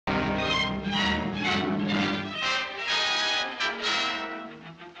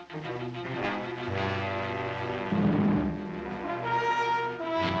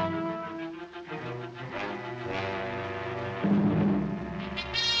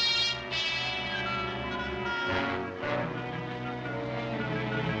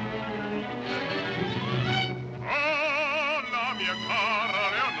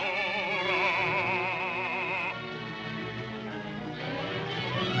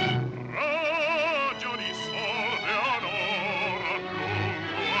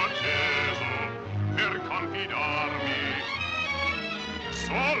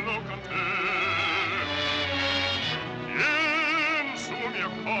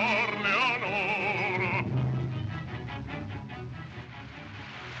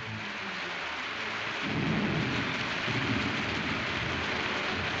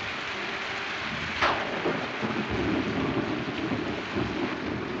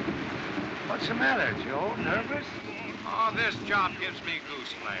What's the matter, Joe? Nervous? Oh, this job gives me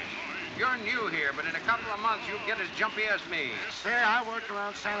goose flesh. You're new here, but in a couple of months, you'll get as jumpy as me. Say, I worked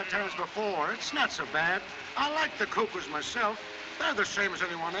around sanitariums before. It's not so bad. I like the cuckoos myself. They're the same as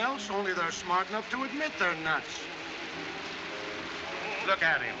anyone else, only they're smart enough to admit they're nuts. Look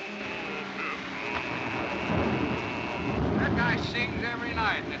at him. That guy sings every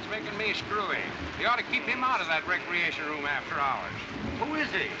night, and it's making me screwy. You ought to keep him out of that recreation room after hours. Who is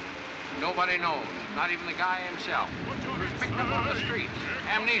he? Nobody knows, not even the guy himself. He was picked up on the streets.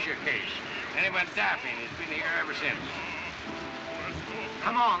 Amnesia case. And he went daffing. He's been here ever since.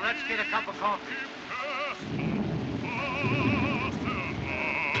 Come on, let's get a cup of coffee.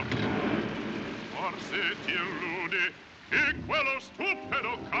 Forse ti illude che quello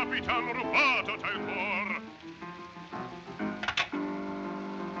stupido capitan rubato t'ha il cor.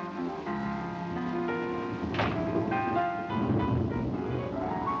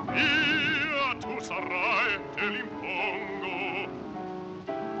 Io tu sarai, te l'impongo.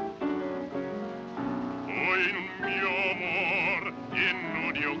 Poi in mio amor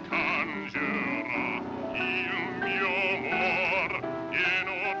innudio cangerà. Il mio amor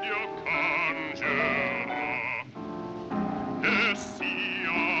innudio cangerà. E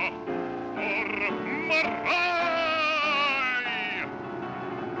sia ormarai.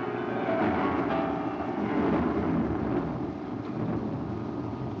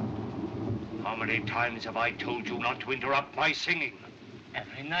 How many times have I told you not to interrupt my singing?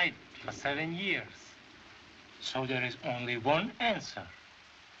 Every night for 7 years. So there is only one answer.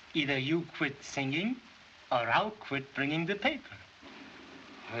 Either you quit singing, or I'll quit bringing the paper.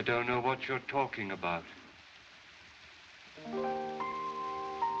 I don't know what you're talking about.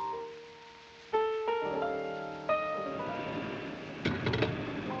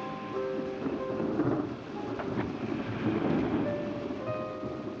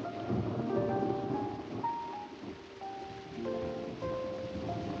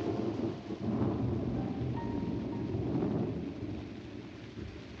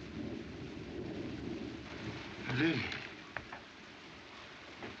 Lily.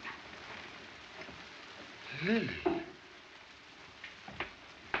 Lily.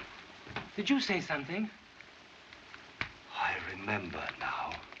 Did you say something? I remember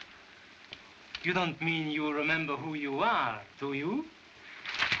now. You don't mean you remember who you are, do you?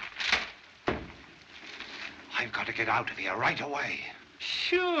 I've got to get out of here right away.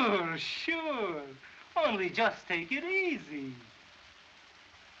 Sure, sure. Only just take it easy.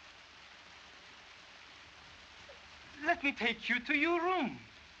 Let me take you to your room.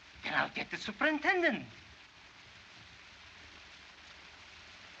 Then I'll get the superintendent.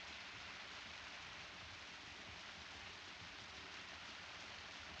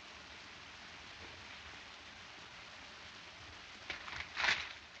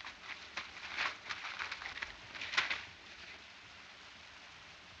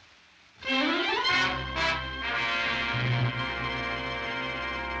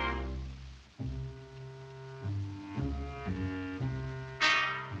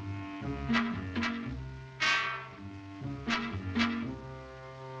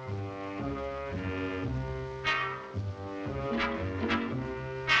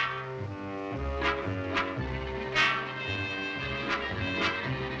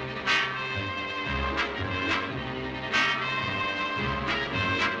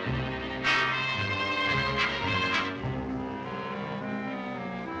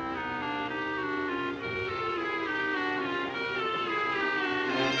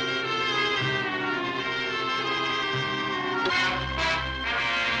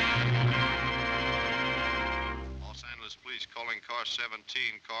 Car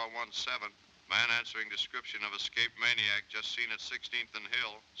 17, car 17. Man answering description of escaped maniac just seen at 16th and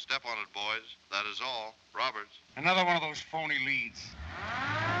Hill. Step on it, boys. That is all. Roberts. Another one of those phony leads.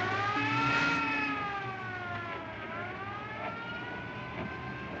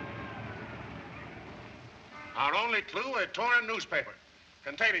 Our only clue, a torn newspaper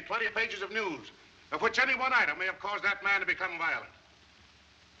containing 20 pages of news, of which any one item may have caused that man to become violent.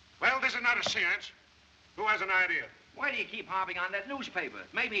 Well, this is not a seance. Who has an idea? Why do you keep harping on that newspaper?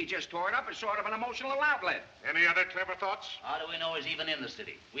 Maybe he just tore it up as sort of an emotional outlet. Any other clever thoughts? How do we know he's even in the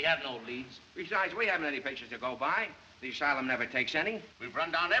city? We have no leads. Besides, we haven't any pictures to go by. The asylum never takes any. We've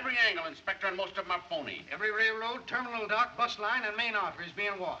run down every angle, Inspector, and most of them are phony. Every railroad, terminal dock, bus line, and main artery is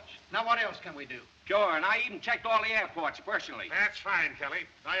being watched. Now, what else can we do? Sure, and I even checked all the airports personally. That's fine, Kelly.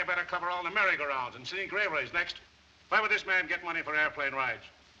 Now you better cover all the merry-go-rounds and scenic railways next. Why would this man get money for airplane rides?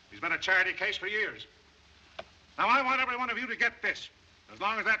 He's been a charity case for years. Now, I want every one of you to get this. As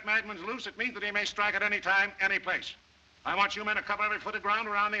long as that madman's loose, it means that he may strike at any time, any place. I want you men to cover every foot of ground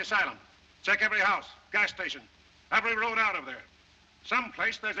around the asylum. Check every house, gas station, every road out of there.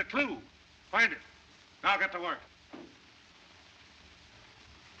 Someplace there's a clue. Find it. Now get to work.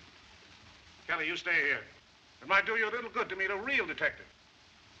 Kelly, you stay here. It might do you a little good to meet a real detective.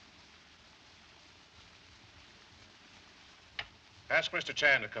 Ask Mr.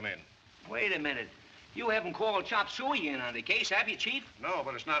 Chan to come in. Wait a minute. You haven't called Chop Suey in on the case, have you, Chief? No,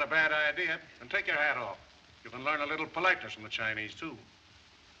 but it's not a bad idea. And take your hat off. You can learn a little politeness from the Chinese, too.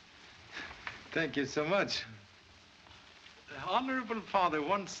 Thank you so much. Honorable Father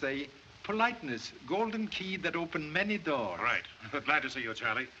once say, politeness, golden key that open many doors. Right. Glad to see you,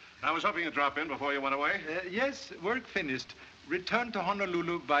 Charlie. I was hoping you'd drop in before you went away. Yes, work finished. Return to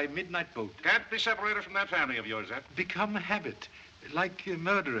Honolulu by midnight boat. Can't be separated from that family of yours, Ed. Become a habit. Like a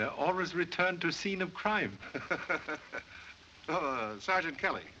murderer, always return to scene of crime. Sergeant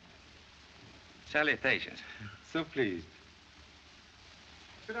Kelly. Salutations. So pleased.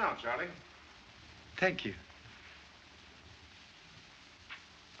 Sit down, Charlie. Thank you.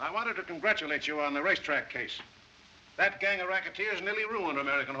 I wanted to congratulate you on the racetrack case. That gang of racketeers nearly ruined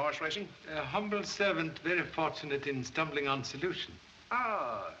American horse racing. A humble servant, very fortunate in stumbling on solution.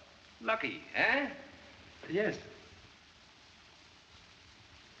 Oh, lucky, eh? Yes.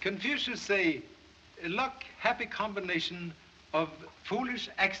 Confucius say, luck, happy combination of foolish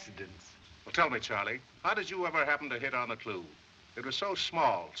accidents. Well, tell me, Charlie, how did you ever happen to hit on the clue? It was so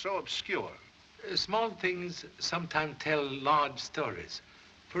small, so obscure. Small things sometimes tell large stories.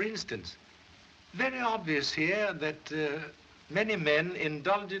 For instance, very obvious here that many men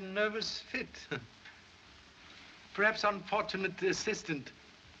indulge in nervous fit. Perhaps unfortunate assistant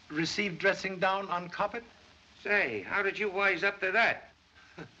received dressing down on carpet? Say, how did you wise up to that?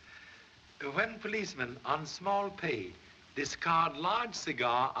 When policemen on small pay discard large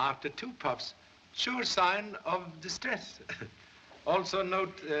cigar after 2 puffs, sure sign of distress. Also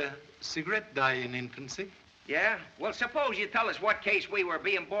note cigarette dye in infancy. Yeah? Well, suppose you tell us what case we were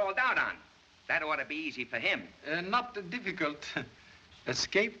being balled out on. That ought to be easy for him. Not difficult.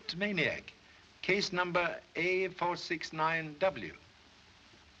 Escaped maniac. Case number A469W.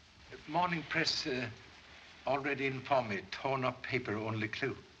 Morning press already informed me. Torn up paper, only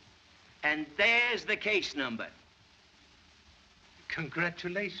clue. And there's the case number.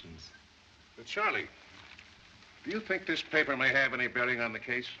 Congratulations. But Charlie, do you think this paper may have any bearing on the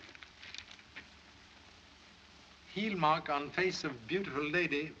case? Heel mark on face of beautiful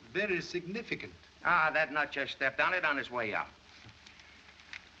lady, very significant. Ah, that nut just stepped on it on his way out.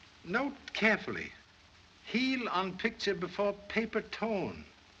 Note carefully. Heel on picture before paper torn.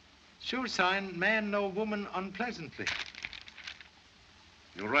 Sure sign, man know woman unpleasantly.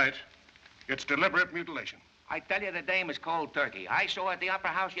 You're right. It's deliberate mutilation. I tell you, the dame is cold turkey. I saw her at the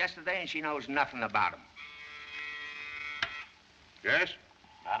Opera House yesterday, and she knows nothing about him. Yes?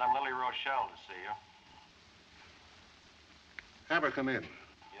 Madam Lily Rochelle to see you. Have her come in.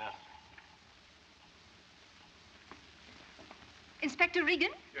 Yes. Inspector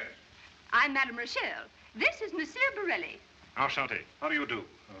Regan? Yes. I'm Madame Rochelle. This is Monsieur Borelli. Enchanté. How do you do?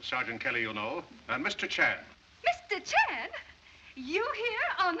 Sergeant Kelly, you know, and Mr. Chan. Mr. Chan? You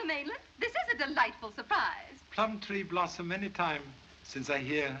here on the mainland? This is a delightful surprise. Plum tree blossom any time since I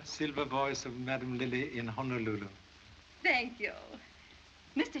hear silver voice of Madame Lily in Honolulu. Thank you.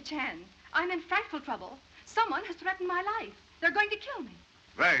 Mr. Chan, I'm in frightful trouble. Someone has threatened my life. They're going to kill me.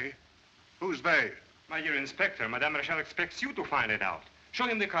 They? Who's they? My dear Inspector, Madame Rochelle expects you to find it out. Show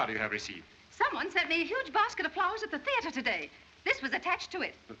him the card you have received. Someone sent me a huge basket of flowers at the theater today. This was attached to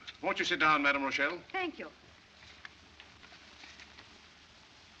it. Won't you sit down, Madame Rochelle? Thank you.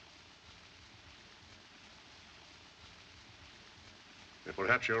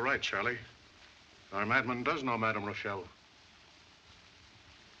 Perhaps you're right, Charlie. Our madman does know Madame Rochelle.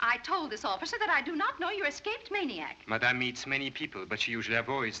 I told this officer that I do not know your escaped maniac. Madame meets many people, but she usually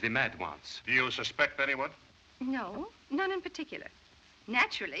avoids the mad ones. Do you suspect anyone? No, none in particular.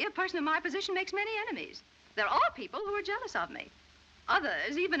 Naturally, a person in my position makes many enemies. There are people who are jealous of me.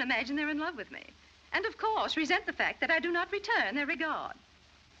 Others even imagine they're in love with me. And, of course, resent the fact that I do not return their regard.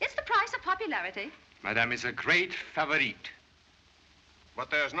 It's the price of popularity. Madame is a great favorite.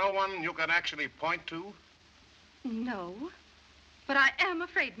 But there's no one you can actually point to? No. But I am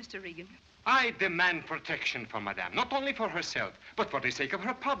afraid, Mr. Regan. I demand protection for Madame, not only for herself, but for the sake of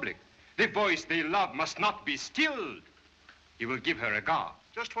her public. The voice they love must not be stilled. You will give her a guard.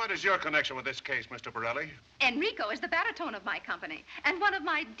 Just what is your connection with this case, Mr. Borelli? Enrico is the baritone of my company and one of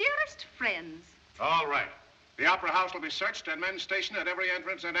my dearest friends. All right. The Opera House will be searched and men stationed at every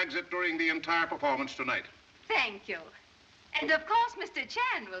entrance and exit during the entire performance tonight. Thank you. And of course, Mr.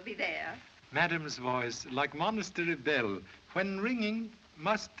 Chan will be there. Madame's voice, like monastery bell, when ringing,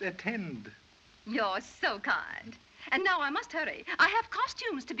 must attend. You're so kind. And now I must hurry. I have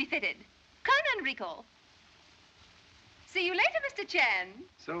costumes to be fitted. Come, Enrico. See you later, Mr. Chan.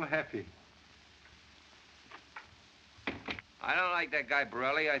 So happy. I don't like that guy,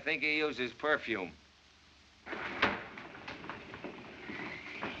 Borelli. I think he uses perfume.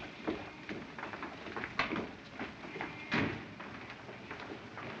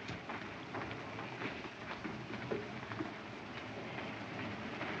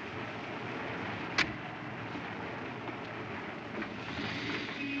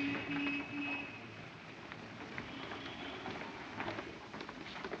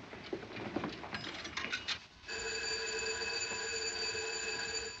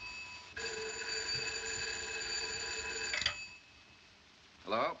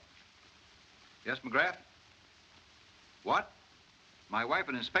 Hello? Yes, McGrath? What? My wife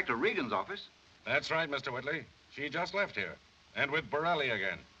in Inspector Regan's office? That's right, Mr. Whitley. She just left here. And with Borelli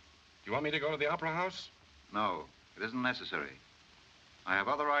again. Do you want me to go to the Opera House? No, it isn't necessary. I have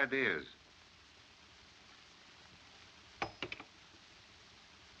other ideas.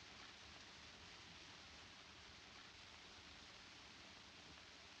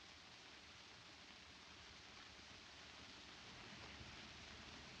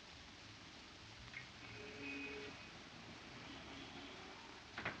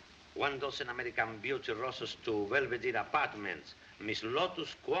 One dozen American Beauty roses to Belvedere Apartments. Miss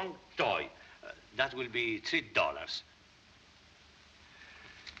Lotus Kwong Toy. That will be $3.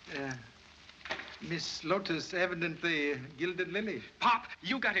 Miss Lotus, evidently gilded lily. Pop,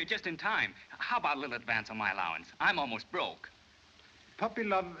 you got here just in time. How about a little advance on my allowance? I'm almost broke. Puppy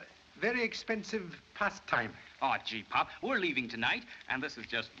love, very expensive pastime. Oh, gee, Pop, we're leaving tonight, and this is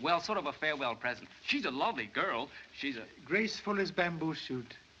just, well, sort of a farewell present. She's a lovely girl. She's a... Graceful as bamboo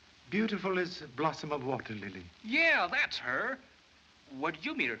shoot. Beautiful as blossom of water lily. Yeah, that's her. Where did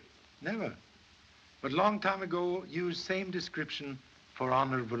you meet her? Never. But long time ago, used same description for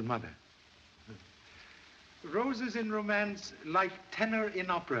honorable mother. Roses in romance, like tenor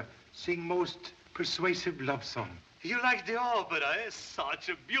in opera, sing most persuasive love song. You like the opera, eh? Such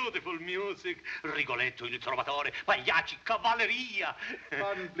a beautiful music. Rigoletto, Il Trovatore, Pagliacci, Cavalleria.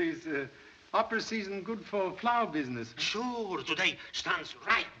 Pardon, please. Opera season good for flower business. Sure, today stands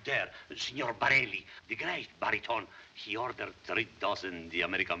right there. Signor Barelli, the great baritone. He ordered 3 dozen the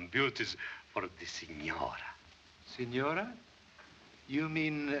American Beauties for the Signora. Signora? You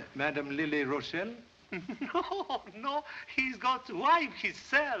mean Madame Lily Rochelle? No, he's got wife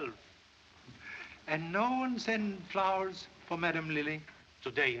himself. And no one send flowers for Madame Lily?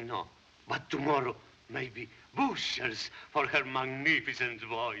 Today, no. But tomorrow, maybe bushels for her magnificent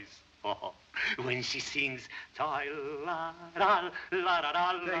voice. Oh, when she sings, thank you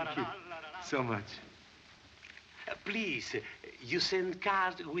so much. Please, you send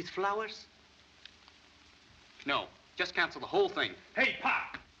cards with flowers? No, just cancel the whole thing. Hey,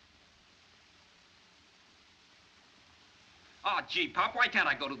 Pop! Oh, gee, Pop, why can't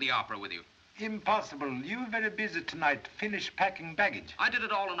I go to the opera with you? Impossible. You're very busy tonight. Finish packing baggage. I did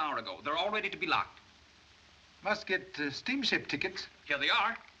it all an hour ago. They're all ready to be locked. Must get steamship tickets. Here they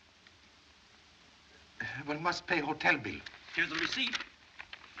are. Well, must pay hotel bill. Here's the receipt.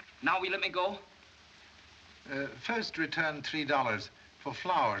 Now will you let me go? First return $3 for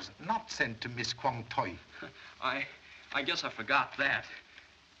flowers not sent to Miss Kwong Toy. I guess I forgot that.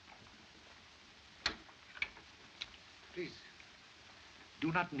 Please,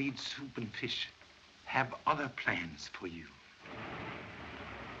 do not need soup and fish. Have other plans for you.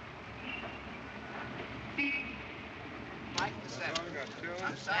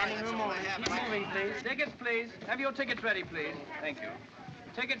 Standing room only. Keep moving, please. Tickets, please. Have your tickets ready, please. Thank you.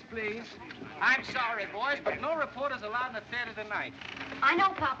 Tickets, please. I'm sorry, boys, but no reporters allowed in the theater tonight. I know,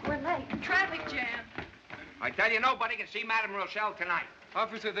 Pop. We're late. Traffic jam. I tell you, nobody can see Madame Rochelle tonight.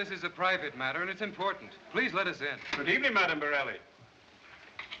 Officer, this is a private matter, and it's important. Please let us in. Good evening, Madame Borelli.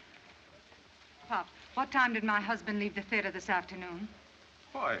 Pop, what time did my husband leave the theater this afternoon?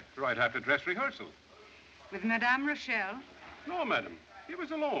 Why, right after dress rehearsal. With Madame Rochelle? No, madam. He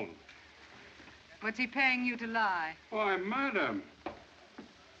was alone. What's he paying you to lie? Why, madam.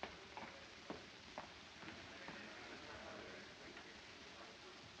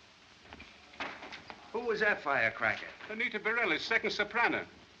 Who was that firecracker? Anita Borelli's second soprano.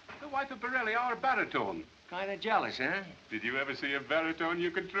 The wife of Borelli, our baritone. Kind of jealous, huh? Did you ever see a baritone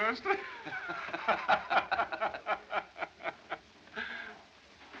you could trust?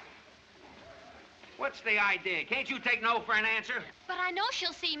 What's the idea? Can't you take no for an answer? But I know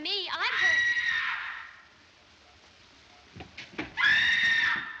she'll see me. I'm her.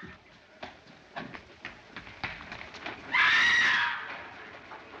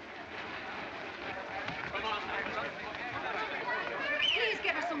 Please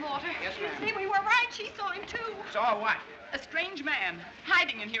get her some water. Yes, ma'am. See, we were right. She saw him, too. Saw what? A strange man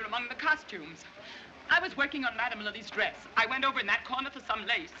hiding in here among the costumes. I was working on Madame Lily's dress. I went over in that corner for some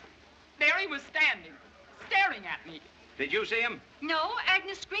lace. There he was standing, staring at me. Did you see him? No,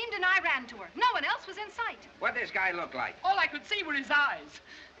 Agnes screamed and I ran to her. No one else was in sight. What this guy look like? All I could see were his eyes.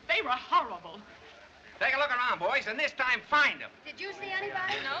 They were horrible. Take a look around, boys, and this time find him. Did you see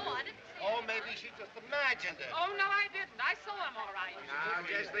anybody? No, I didn't see Oh, maybe she just imagined it. Oh, no, I didn't. I saw him all right. Now,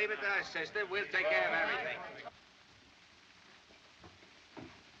 just leave it to us, sister. We'll take care of everything.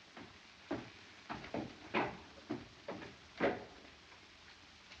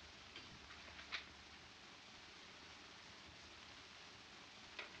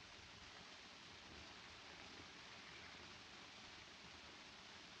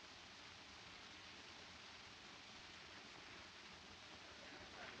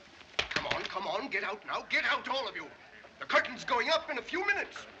 Come on, get out now. Get out, all of you. The curtain's going up in a few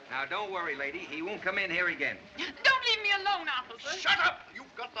minutes. Now, don't worry, lady. He won't come in here again. Don't leave me alone, officer. Shut up!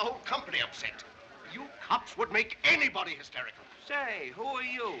 You've got the whole company upset. You cops would make anybody hysterical. Say, who are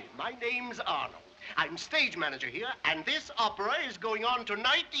you? My name's Arnold. I'm stage manager here, and this opera is going on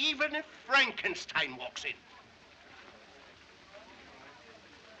tonight even if Frankenstein walks in.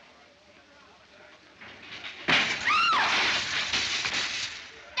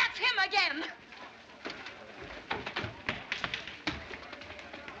 That's him again.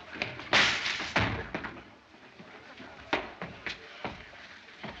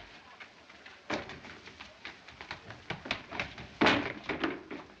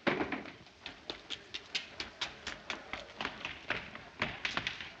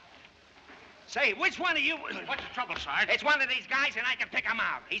 Say, which one of you... What's the trouble, Sarge? It's one of these guys, and I can pick him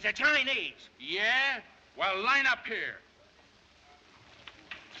out. He's a Chinese. Yeah? Well, line up here.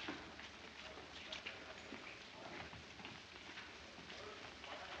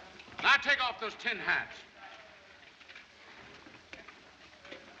 Now take off those tin hats.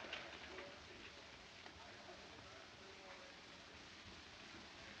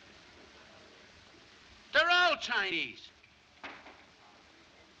 They're all Chinese.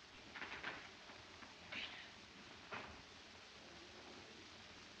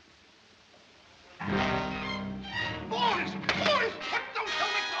 Boris! Boris! Put those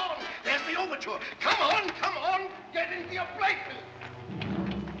helmets on! There's the overture. Come on! Get into your places!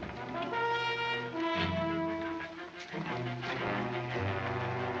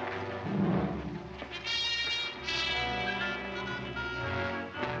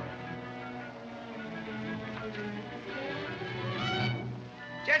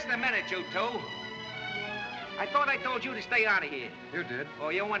 Just a minute, you two. I thought I told you to stay out of here. You did. Oh,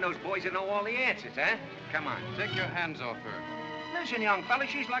 you're one of those boys that know all the answers, huh? Come on. Take your hands off her. Listen, young fella,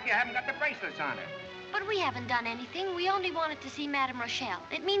 she's lucky I haven't got the bracelets on her. But we haven't done anything. We only wanted to see Madame Rochelle.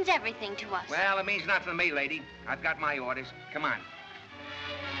 It means everything to us. Well, it means nothing to me, lady. I've got my orders. Come on.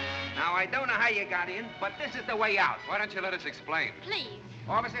 Now, I don't know how you got in, but this is the way out. Why don't you let us explain? Please.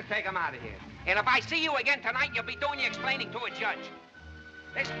 Officers, take him out of here. And if I see you again tonight, you'll be doing your explaining to a judge.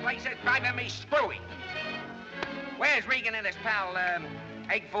 This place is driving me screwy. Where's Regan and his pal,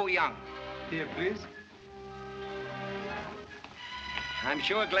 Egg Foo Young? Here, please. I'm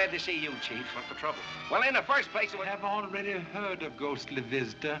sure glad to see you, Chief. What's the trouble? Well, in the first place, it was... I have already heard of ghostly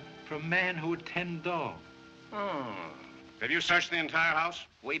visitor from man who would tend dog. Oh. Have you searched the entire house?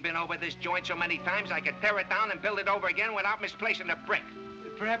 We've been over this joint so many times, I could tear it down and build it over again without misplacing a brick.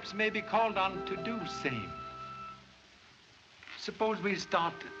 Perhaps may be called on to do same. Suppose we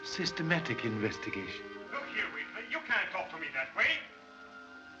start systematic investigation. Look here, Wheatley. You can't talk to me that way.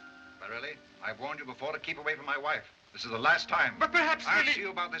 Borelli, I've warned you before to keep away from my wife. This is the last time. But perhaps I'll Lily... see you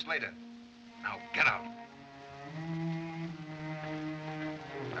about this later. Now, get out.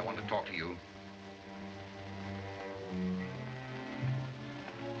 I want to talk to you.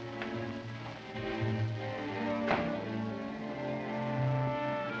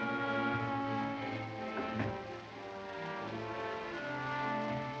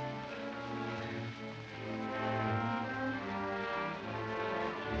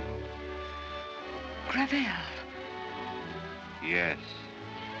 Gravel. Yes.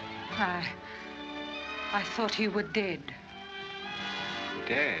 I thought you were dead.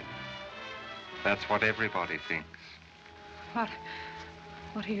 Dead? That's what everybody thinks. What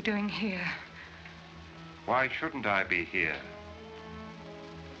are you doing here? Why shouldn't I be here?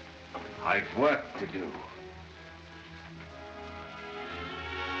 I've work to do.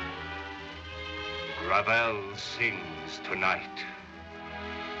 Gravel sings tonight.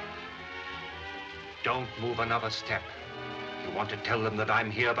 Don't move another step. You want to tell them that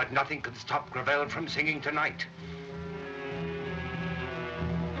I'm here, but nothing can stop Gravel from singing tonight.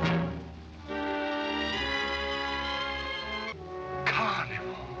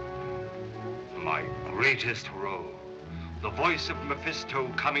 Carnival. My greatest role. The voice of Mephisto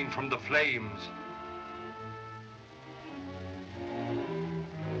coming from the flames.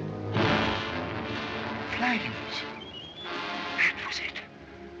 Flames. That was it.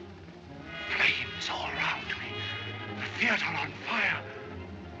 Flames all around me. The theater on fire.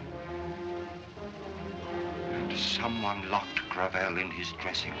 And someone locked Gravel in his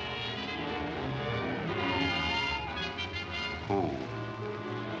dressing room. Who?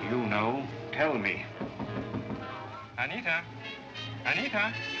 You know. Tell me. Anita?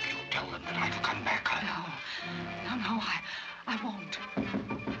 Anita? If you tell them that I've come back, No, I won't.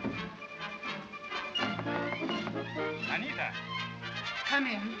 Anita? Come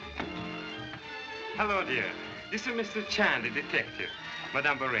in. Hello, dear. This is Mr. Chan, the detective.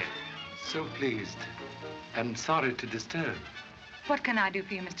 Madame Boris. So pleased, and sorry to disturb. What can I do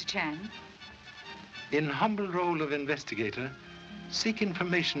for you, Mr. Chan? In humble role of investigator, seek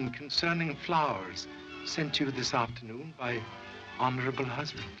information concerning flowers sent you this afternoon by honorable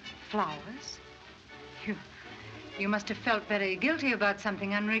husband. Flowers? You must have felt very guilty about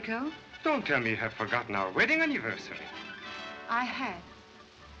something, Enrico. Don't tell me you have forgotten our wedding anniversary. I had.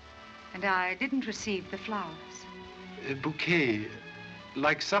 And I didn't receive the flowers. A bouquet,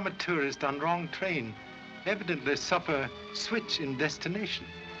 like summer tourist on wrong train, evidently suffer switch in destination.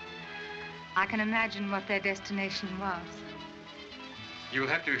 I can imagine what their destination was. You'll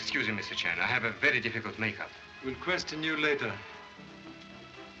have to excuse me, Mr. Chan. I have a very difficult makeup. We'll question you later.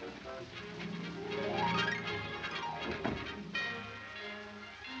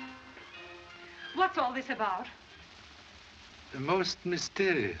 What's all this about? Most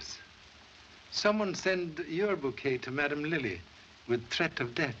mysterious. Someone sent your bouquet to Madame Lily with threat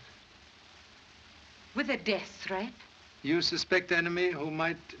of death. With a death threat? You suspect enemy who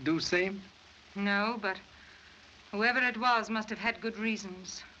might do same? No, but whoever it was must have had good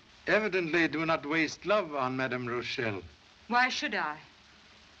reasons. Evidently do not waste love on Madame Rochelle. Why should I?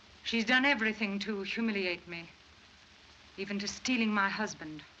 She's done everything to humiliate me, even to stealing my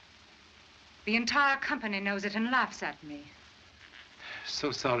husband. The entire company knows it and laughs at me.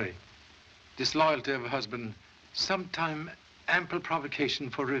 So sorry. Disloyalty of a husband, sometime ample provocation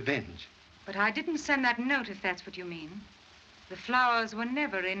for revenge. But I didn't send that note, if that's what you mean. The flowers were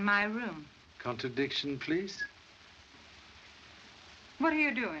never in my room. Contradiction, please. What are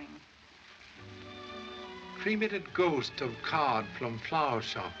you doing? Cremated ghost of card from flower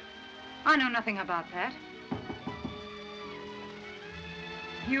shop. I know nothing about that.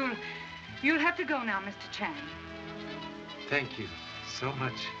 You'll have to go now, Mr. Chan. Thank you so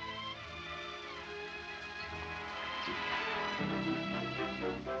much.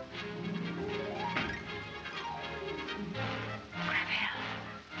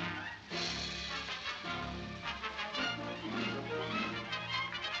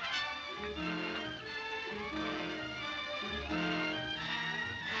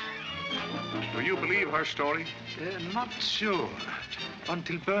 Do you believe her story? Not sure.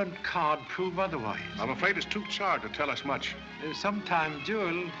 Until burnt card prove otherwise. I'm afraid it's too charred to tell us much. Sometime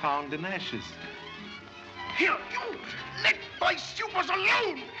jewel found in ashes. Here, you! Let my supers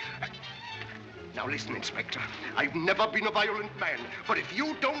alone! Now listen, Inspector. I've never been a violent man, but if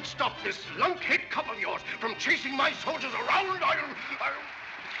you don't stop this lunkhead cub of yours from chasing my soldiers around,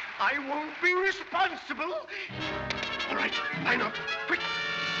 I won't be responsible. All right, line up, quick.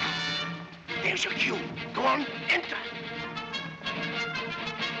 There's your cue. Go on, enter.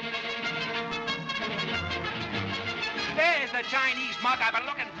 There's the Chinese mug I've been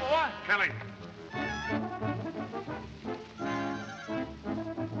looking for. Kelly.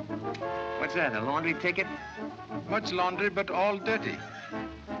 What's that, a laundry ticket? Much laundry, but all dirty.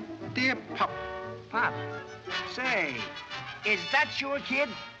 Dear Pop. Pop, say, is that your kid?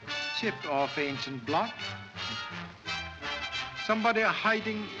 Chipped off ancient block. Somebody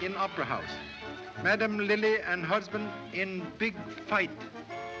hiding in Opera House. Madame Lily and husband in big fight.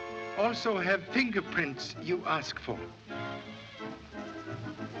 Also have fingerprints you ask for.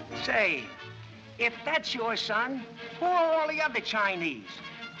 Say, If that's your son, who are all the other Chinese?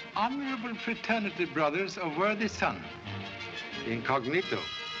 Honorable fraternity brothers of worthy son. Incognito.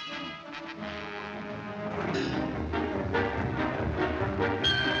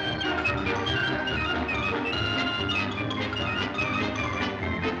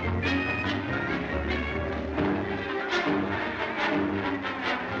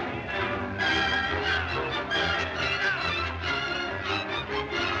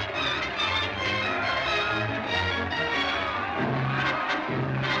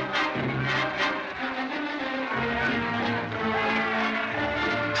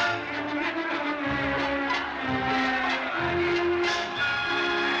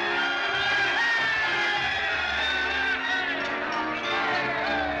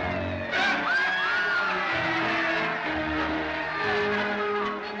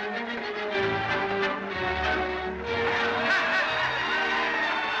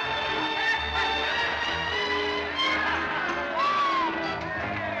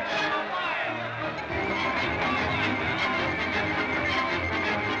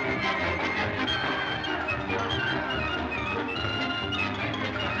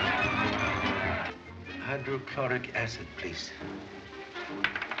 Hydrochloric acid, please.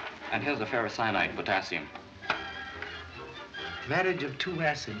 And here's the ferrocyanide, potassium. Marriage of two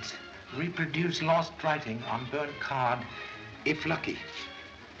acids reproduce lost writing on burnt card, if lucky.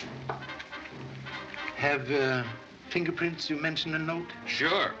 Have fingerprints you mentioned a note?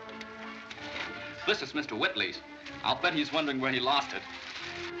 Sure. This is Mr. Whitley's. I'll bet he's wondering where he lost it.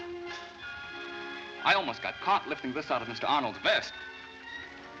 I almost got caught lifting this out of Mr. Arnold's vest.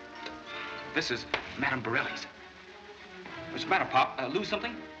 This is Madame Borelli's. What's the matter, Pop? Lose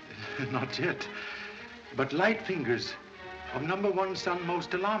something? Not yet. But light fingers of number one son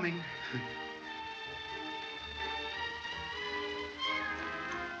most alarming.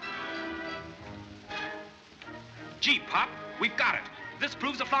 Gee, Pop, we've got it. This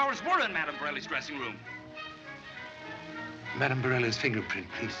proves the flowers were in Madame Borelli's dressing room. Madame Borelli's fingerprint,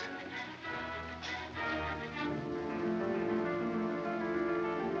 please.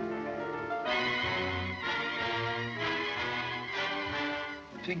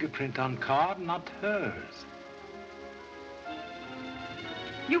 Fingerprint on card, not hers.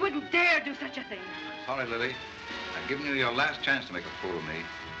 You wouldn't dare do such a thing. Sorry, Lily. I've given you your last chance to make a fool of me.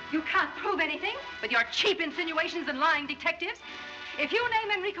 You can't prove anything with your cheap insinuations and lying detectives. If you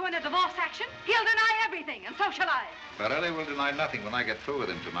name Enrico in a divorce action, he'll deny everything, and so shall I. Borelli will deny nothing when I get through with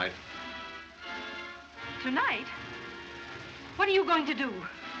him tonight. Tonight? What are you going to do?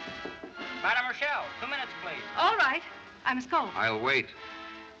 Madame Rochelle, 2 minutes, please. All right. I must go. I'll wait.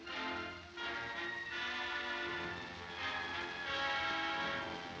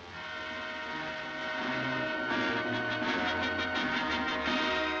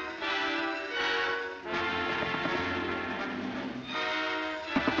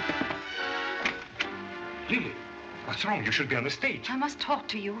 Lily, what's wrong? You should be on the stage. I must talk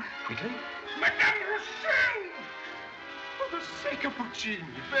to you. Quickly? Madame Rochelle! For the sake of Puccini,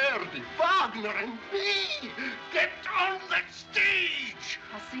 Verdi, Wagner, and me, get on that stage!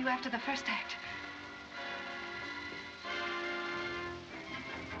 I'll see you after the first act.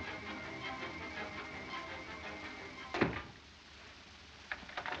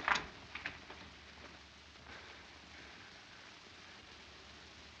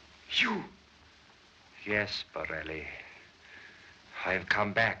 You? Yes, Borelli. I've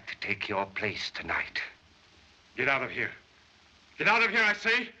come back to take your place tonight. Get out of here. Get out of here, I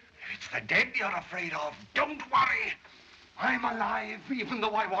say. It's the dead you're afraid of. Don't worry. I'm alive, even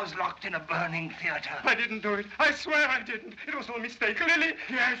though I was locked in a burning theater. I didn't do it. I swear I didn't. It was all a mistake. Lily!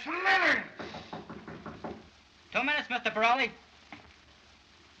 Yes, Lily! 2 minutes, Mr. Borelli.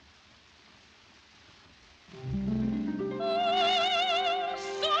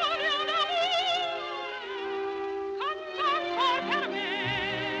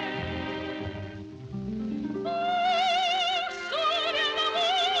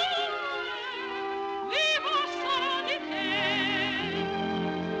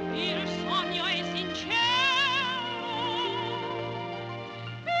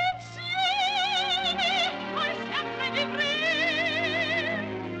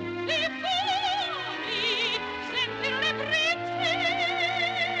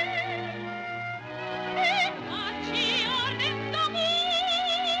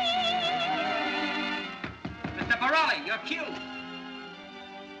 Your cue.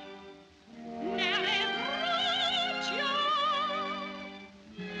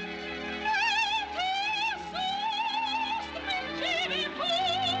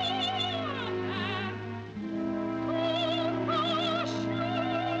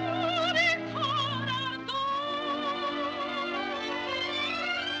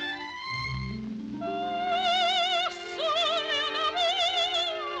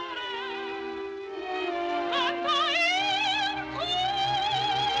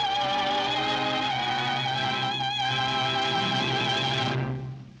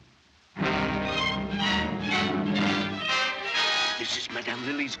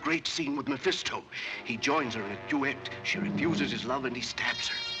 Lily's great scene with Mephisto. He joins her in a duet. She refuses his love and he stabs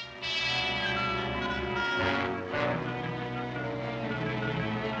her.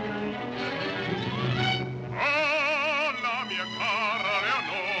 La mia cara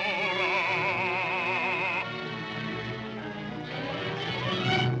Leonora,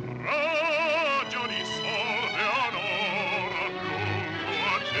 raggio di sol Leonora, lungo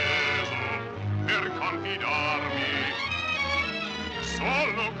atteso per confidarmi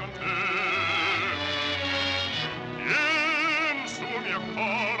solo con te. Vien sul mio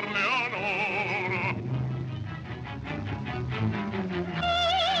cor Leonora.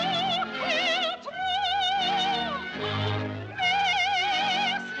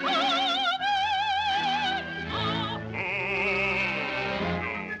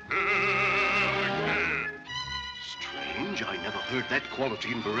 Strange, I never heard that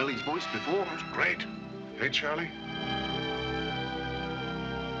quality in Borelli's voice before. That's great. Hey, Charlie?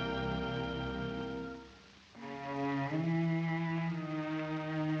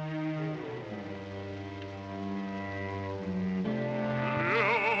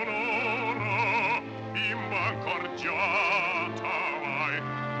 Leonora, bimba accorgiata vai,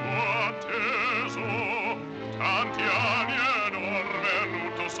 ho atteso tanti anni ed or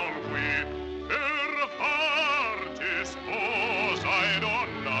venuto son qui per farti sposa e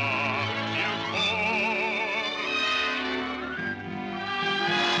donnarti il cor.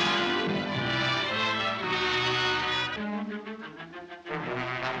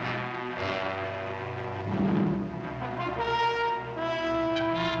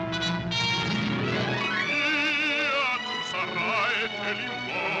 Via, tu sarai e te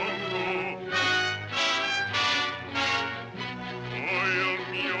l'impongo. Poi il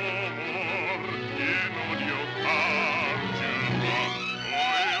mio amor pieno di occasione,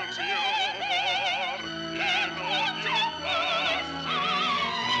 poi il mio amor pieno di occasione,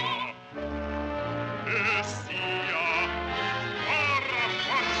 e sia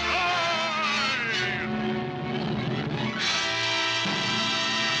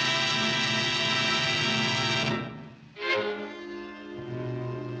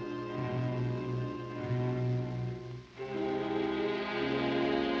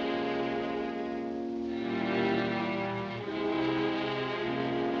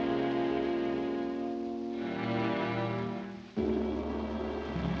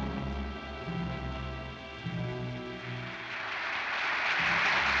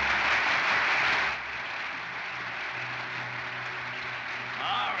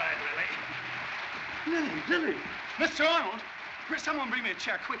All right, Lily. Lily! Mr. Arnold! Someone bring me a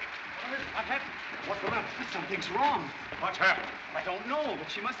chair, quick. What happened? What's the matter? Something's wrong. What's happened? I don't know, but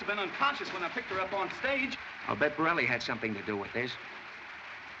she must have been unconscious when I picked her up on stage. I'll bet Borelli had something to do with this.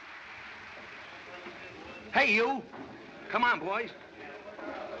 Hey, you! Come on, boys.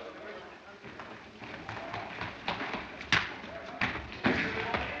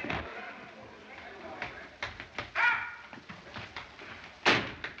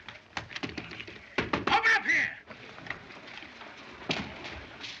 Open up here!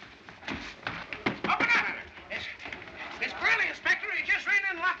 Open up! It's Burley, Inspector. He just ran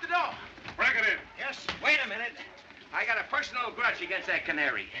in and locked the door. Break it in. Yes. Wait a minute. I got a personal grudge against that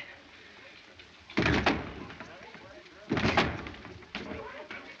canary.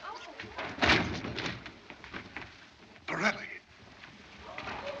 Borelli.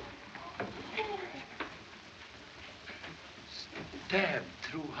 Stabbed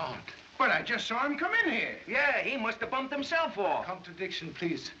through heart. But I just saw him come in here. Yeah, he must have bumped himself off. Contradiction,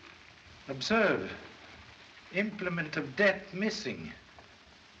 please. Observe. Implement of death missing.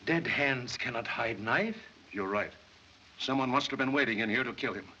 Dead hands cannot hide knife. You're right. Someone must have been waiting in here to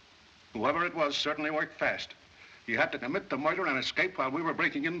kill him. Whoever it was certainly worked fast. He had to commit the murder and escape while we were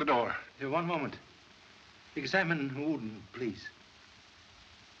breaking in the door. One moment. Examine wound, please.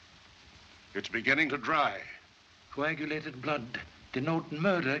 It's beginning to dry. Coagulated blood denote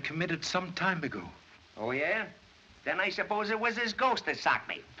murder committed some time ago. Oh, yeah? Then I suppose it was his ghost that socked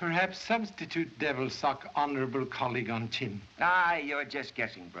me. Perhaps substitute devil sock honorable colleague on chin. Ah, you're just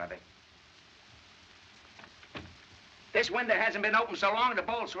guessing, brother. This window hasn't been open so long, the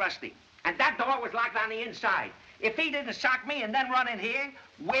bolt's rusty. And that door was locked on the inside. If he didn't sock me and then run in here,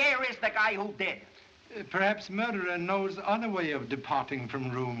 where is the guy who did? Perhaps murderer knows other way of departing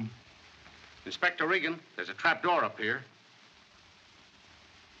from room. Inspector Regan, there's a trap door up here.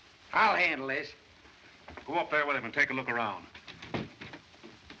 I'll handle this. Go up there with him and take a look around.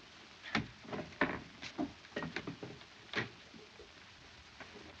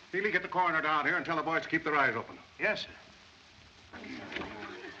 Healy, get the coroner down here and tell the boys to keep their eyes open. Yes, sir.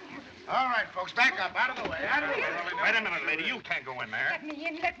 All right, folks, back up. Out of the way. Out of the way. Wait a minute, lady. You can't go in there.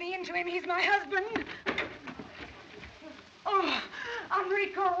 Let me into him. He's my husband. Oh,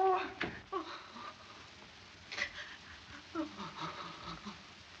 Enrico. Oh.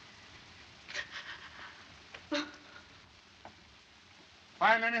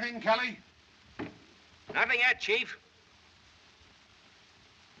 Find anything, Kelly? Nothing yet, Chief.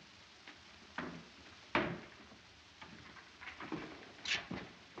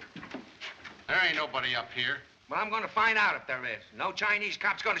 There ain't nobody up here. Well, I'm going to find out if there is. No Chinese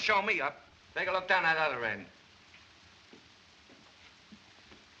cop's going to show me up. Take a look down that other end.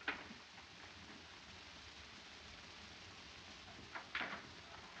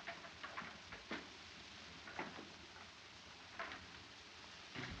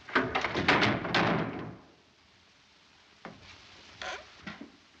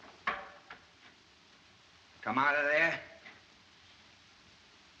 Come out of there.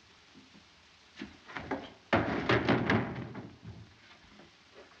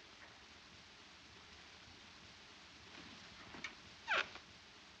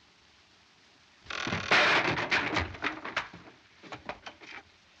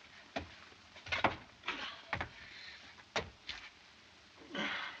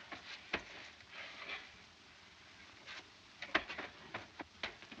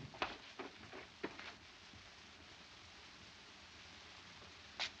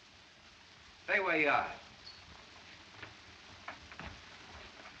 Stay where you are.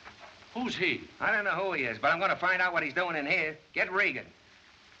 Who's he? I don't know who he is, but I'm going to find out what he's doing in here. Get Regan.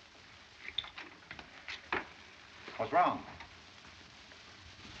 What's wrong?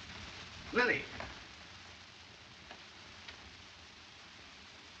 Lily.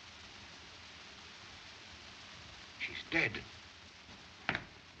 She's dead.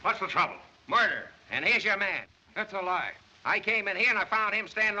 What's the trouble? Murder. And here's your man. That's a lie. I came in here and I found him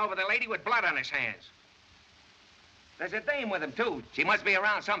standing over the lady with blood on his hands. There's a dame with him, too. She must be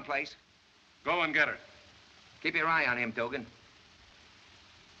around someplace. Go and get her. Keep your eye on him, Dugan.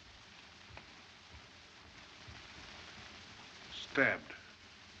 Stabbed.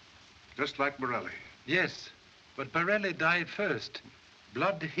 Just like Borelli. Yes, but Borelli died first.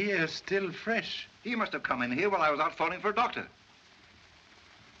 Blood here still fresh. He must have come in here while I was out phoning for a doctor.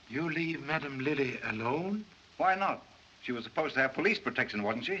 You leave Madame Lily alone? Why not? She was supposed to have police protection,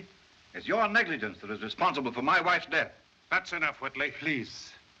 wasn't she? It's your negligence that is responsible for my wife's death. That's enough, Whitley.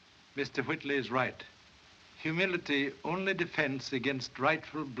 Please. Mr. Whitley is right. Humility only defends against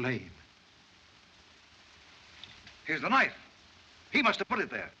rightful blame. Here's the knife. He must have put it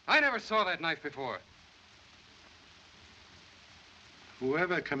there. I never saw that knife before.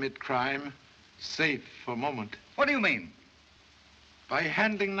 Whoever commit crime, safe for a moment. What do you mean? By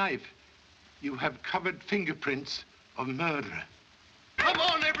handling knife, you have covered fingerprints of murder. Come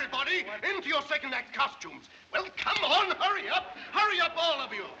on, everybody, into your second act costumes. Well, come on, hurry up. Hurry up, all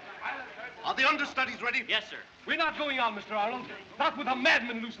of you. Are the understudies ready? Yes, sir. We're not going on, Mr. Arnold. Not with a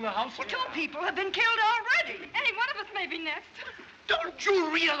madman loose in the house. Well, 2 people have been killed already. Any one of us may be next. Don't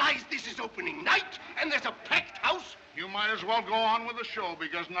you realize this is opening night and there's a packed house? You might as well go on with the show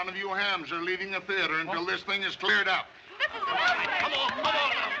because none of you hams are leaving the theater until this thing is cleared up. Come on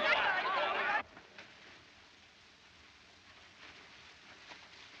now.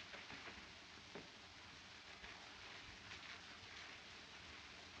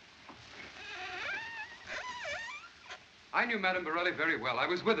 I knew Madame Borelli very well. I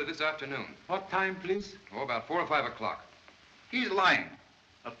was with her this afternoon. What time, please? Oh, about 4 or 5 o'clock. He's lying.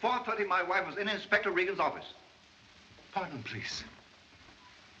 At 4:30, my wife was in Inspector Regan's office. Pardon, please.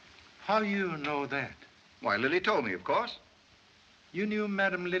 How you know that? Why, Lily told me, of course. You knew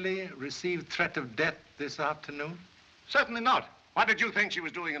Madame Lily received threat of death this afternoon? Certainly not. What did you think she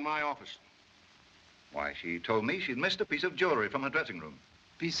was doing in my office? Why, she told me she'd missed a piece of jewelry from her dressing room.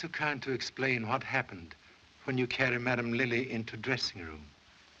 Be so kind to explain what happened when you carry Madame Lily into dressing room.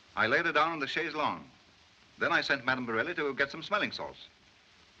 I laid her down on the chaise longue. Then I sent Madame Borelli to get some smelling salts.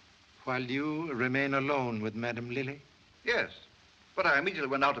 While you remain alone with Madame Lily? Yes, but I immediately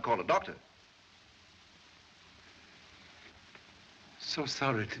went out to call a doctor. So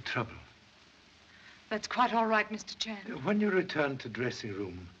sorry to trouble. That's quite all right, Mr. Chan. When you returned to dressing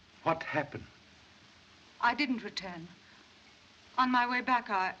room, what happened? I didn't return. On my way back,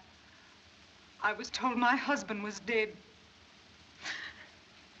 I was told my husband was dead.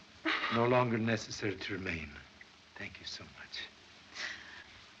 No longer necessary to remain. Thank you so much.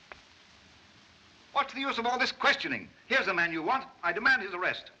 What's the use of all this questioning? Here's the man you want. I demand his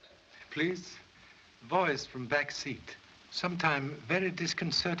arrest. Please, voice from back seat. Sometime very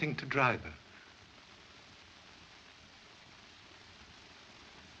disconcerting to driver.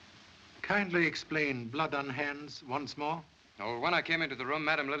 kindly explain blood on hands once more? Oh, when I came into the room,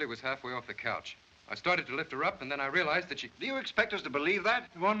 Madame Lily was halfway off the couch. I started to lift her up, and then I realized that she... Do you expect us to believe that?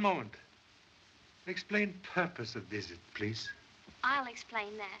 One moment. Explain purpose of visit, please. I'll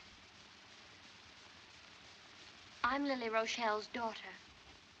explain that. I'm Lily Rochelle's daughter.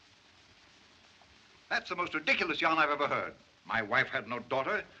 That's the most ridiculous yarn I've ever heard. My wife had no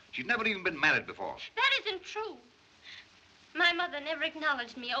daughter. She'd never even been married before. That isn't true. My mother never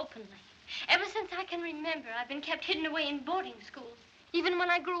acknowledged me openly. Ever since I can remember, I've been kept hidden away in boarding schools. Even when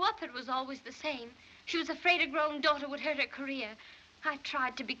I grew up, it was always the same. She was afraid a grown daughter would hurt her career. I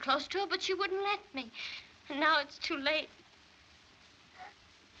tried to be close to her, but she wouldn't let me. And now it's too late.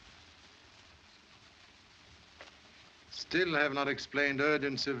 Still have not explained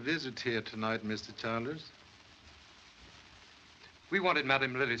urgency of visit here tonight, Mr. Childers. We wanted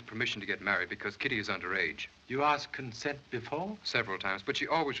Madame Lily's permission to get married because Kitty is underage. You asked consent before? Several times, but she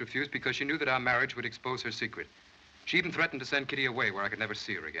always refused because she knew that our marriage would expose her secret. She even threatened to send Kitty away where I could never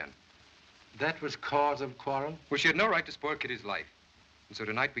see her again. That was cause of quarrel? Well, she had no right to spoil Kitty's life. And so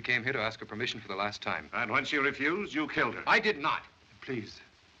tonight we came here to ask her permission for the last time. And when she refused, you killed her. I did not. Please,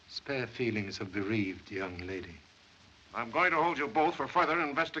 spare feelings of bereaved young lady. I'm going to hold you both for further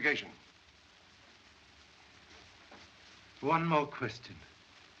investigation. One more question.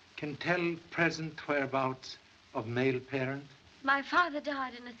 Can tell present whereabouts of male parent? My father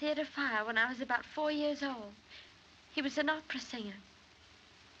died in a theater fire when I was about 4 years old. He was an opera singer.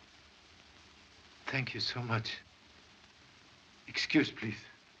 Thank you so much. Excuse, please.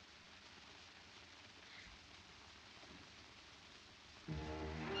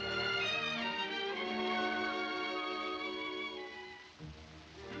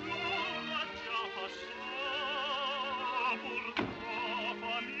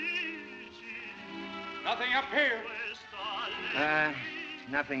 Nothing up here.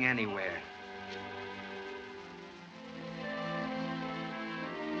 Nothing anywhere.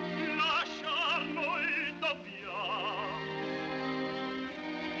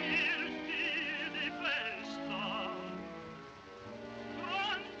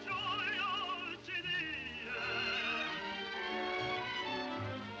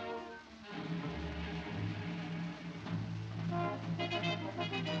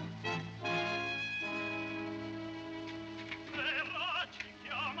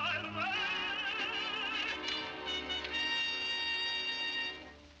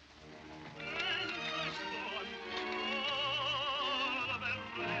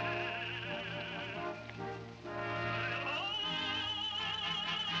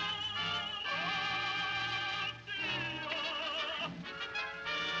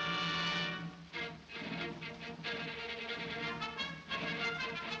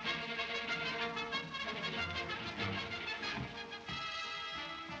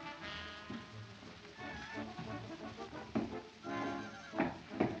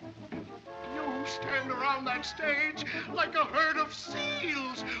 Stand around that stage like a herd of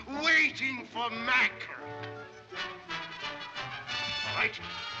seals waiting for mackerel. All right,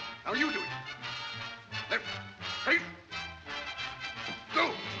 now you do it. Left, right,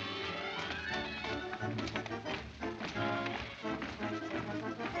 go.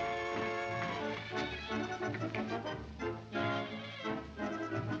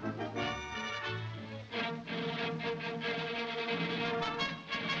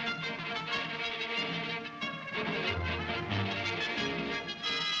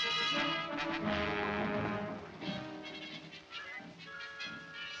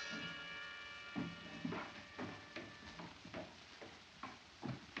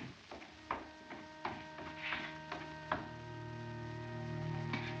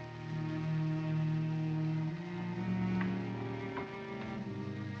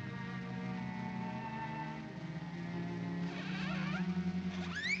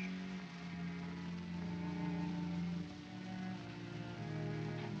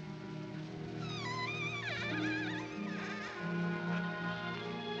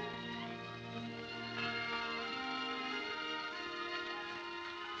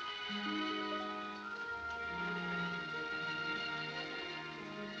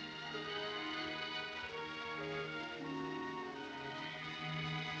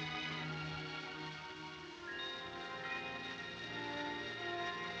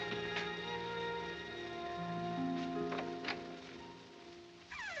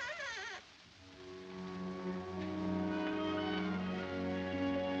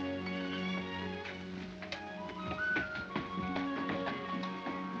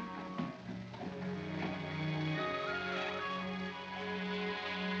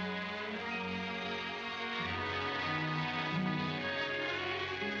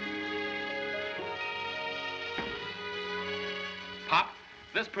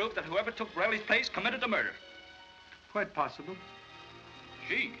 This proved that whoever took Borelli's place committed a murder. Quite possible.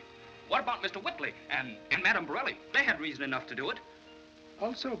 Gee, what about Mr. Whitley and Madame Borelli? They had reason enough to do it.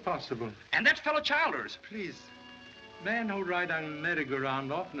 Also possible. And that's fellow Childers. Please, men who ride on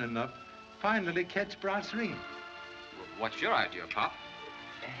merry-go-round often enough finally catch brass ring. What's your idea, Pop?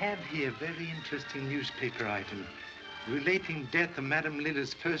 I have here a very interesting newspaper item relating death of Madame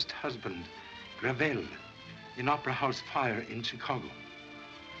Lily's first husband, Gravel, in Opera House fire in Chicago.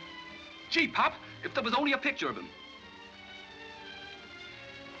 Gee, Pop, if there was only a picture of him.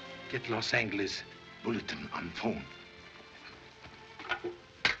 Get Los Angeles Bulletin on phone.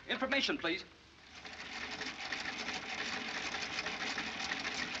 Information, please.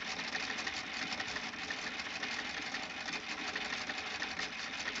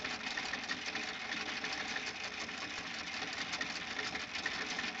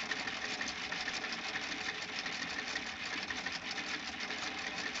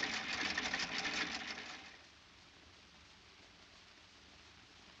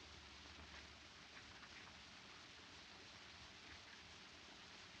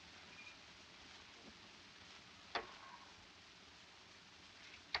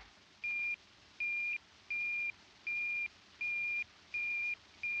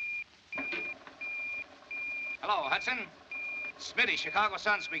 Hello, Hudson. Smitty, Chicago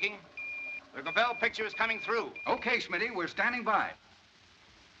Sun speaking. The Gravel picture is coming through. Okay, Smitty, we're standing by.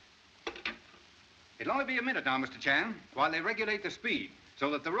 It'll only be a minute now, Mr. Chan, while they regulate the speed so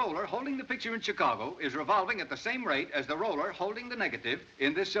that the roller holding the picture in Chicago is revolving at the same rate as the roller holding the negative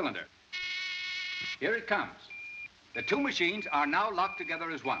in this cylinder. Here it comes. The two machines are now locked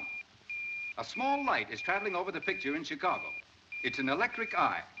together as one. A small light is traveling over the picture in Chicago. It's an electric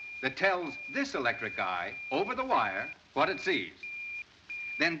eye that tells this electric eye over the wire what it sees.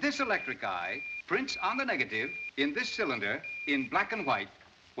 Then this electric eye prints on the negative in this cylinder in black and white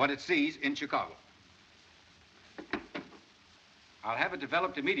what it sees in Chicago. I'll have it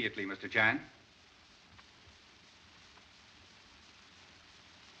developed immediately, Mr. Chan.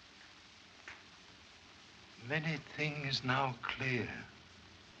 Many things now clear.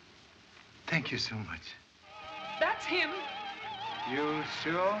 Thank you so much. That's him. You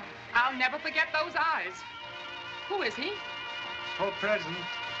sure? I'll never forget those eyes. Who is he? For present,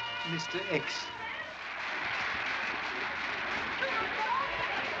 Mr. X.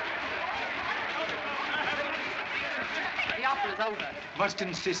 The opera's over. Must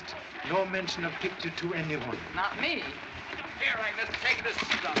insist, no mention of picture to anyone. Not me. Here, Agnes, take this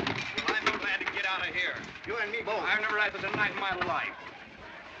stuff. Well, I'm glad to get out of here. You and me both. I've never had such a night in my life.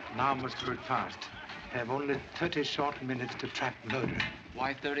 Now must work fast. Have only 30 short minutes to trap murder.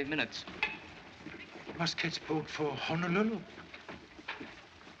 Why 30 minutes? Must catch boat for Honolulu.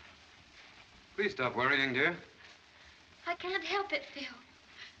 Please stop worrying, dear. I can't help it, Phil.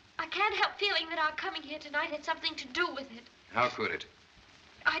 I can't help feeling that our coming here tonight had something to do with it. How could it?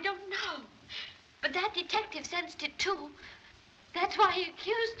 I don't know. But that detective sensed it, too. That's why he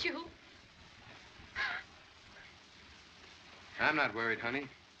accused you. I'm not worried, honey.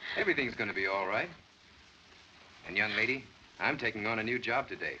 Everything's going to be all right. And, young lady, I'm taking on a new job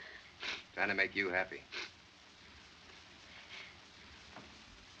today. Trying to make you happy.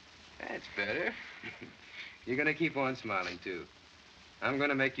 That's better. You're going to keep on smiling, too. I'm going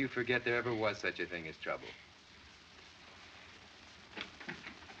to make you forget there ever was such a thing as trouble.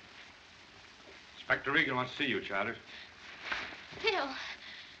 Inspector Regan wants to see you, Childers. Phil.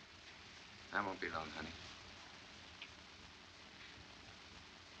 I won't be long, honey.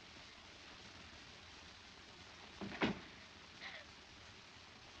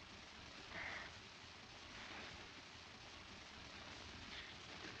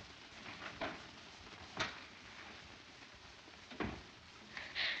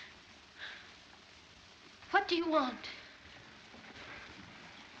 What do you want?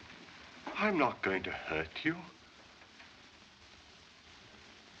 I'm not going to hurt you.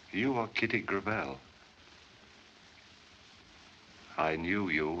 You are Kitty Gravel. I knew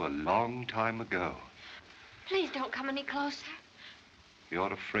you a long time ago. Please don't come any closer.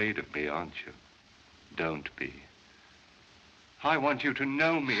 You're afraid of me, aren't you? Don't be. I want you to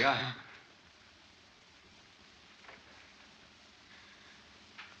know me.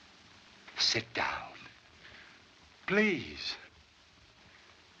 Sit down. Please.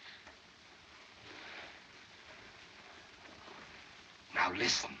 Now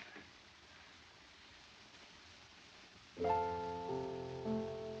listen.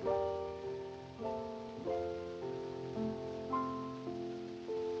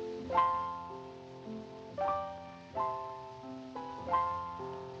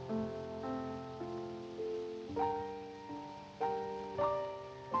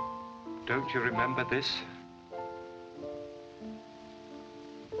 Don't you remember this?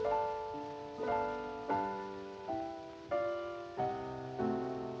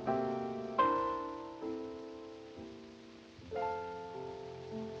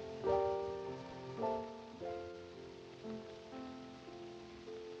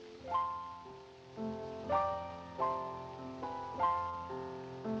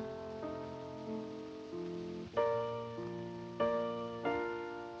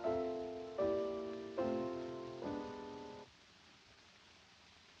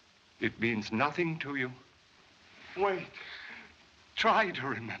 It means nothing to you? Wait. Try to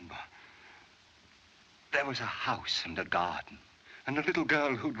remember. There was a house and a garden, and a little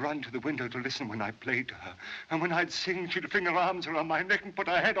girl who'd run to the window to listen when I played to her. And when I'd sing, she'd fling her arms around my neck and put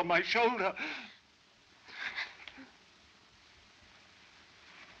her head on my shoulder.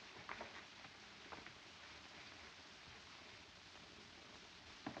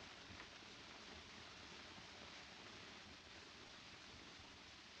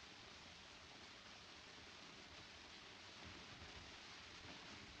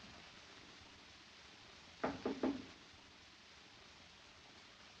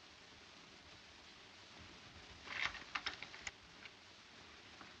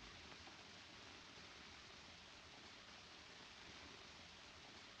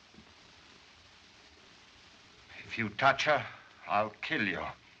 If you touch her, I'll kill you.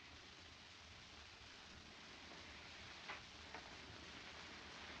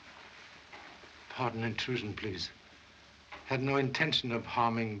 Pardon intrusion, please. Had no intention of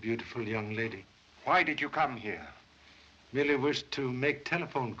harming beautiful young lady. Why did you come here? Merely wished to make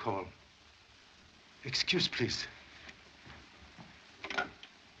telephone call. Excuse, please.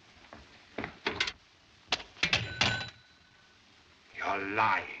 You're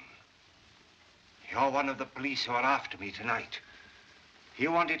lying. You're one of the police who are after me tonight.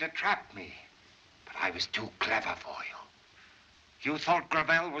 You wanted to trap me, but I was too clever for you. You thought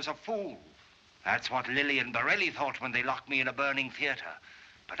Gravel was a fool. That's what Lilly and Borelli thought when they locked me in a burning theater.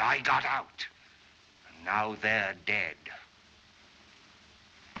 But I got out, and now they're dead.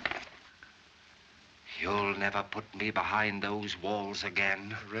 You'll never put me behind those walls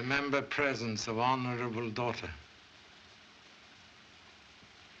again. Remember presence of honorable daughter.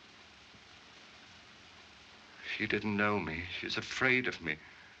 She didn't know me. She's afraid of me.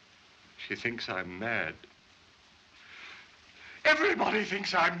 She thinks I'm mad. Everybody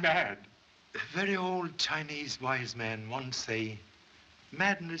thinks I'm mad. A very old Chinese wise man once say,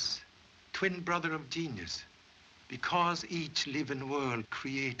 madness, twin brother of genius, because each live in world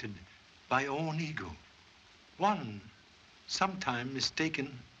created by own ego. One, sometime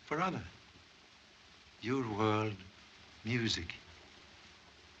mistaken for other. Your world, music.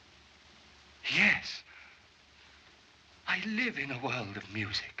 Yes. I live in a world of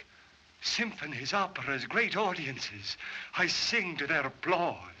music. Symphonies, operas, great audiences. I sing to their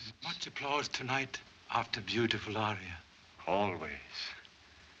applause. Much applause tonight after beautiful aria. Always.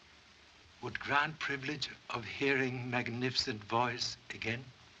 Would grant privilege of hearing magnificent voice again?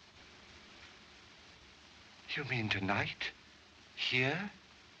 You mean tonight? Here?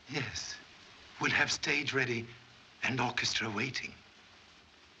 Yes. We'll have stage ready and orchestra waiting.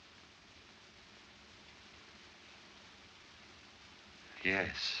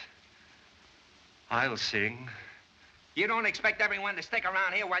 Yes. I'll sing. You don't expect everyone to stick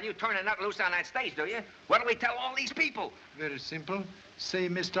around here while you turn a nut loose on that stage, do you? What do we tell all these people? Very simple. Say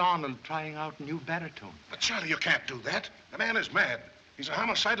Mr. Arnold trying out new baritone. But Charlie, you can't do that. The man is mad. He's a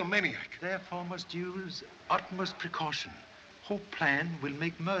homicidal maniac. Therefore must use utmost precaution. Hope plan will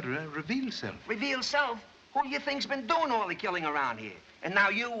make murderer reveal self. Reveal self? Who do you think's been doing all the killing around here? And now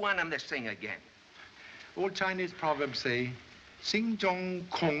you want him to sing again. Old Chinese proverbs say, Sing Zhong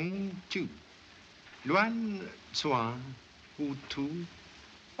Kong Ju. Luan Suan Wu Tu.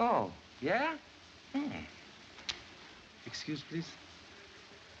 Oh, yeah? Excuse, please.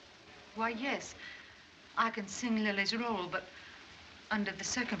 Why, yes. I can sing Lily's role, but under the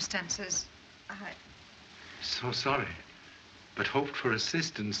circumstances, So sorry, but hoped for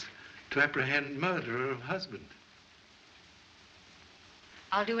assistance to apprehend murderer of husband.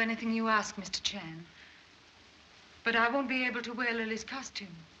 I'll do anything you ask, Mr. Chan. But I won't be able to wear Lily's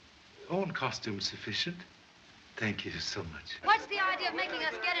costume. Own costume sufficient. Thank you so much. What's the idea of making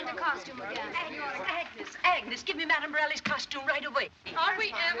us get into costume again? Agnes, give me Madame Borelli's costume right away. Are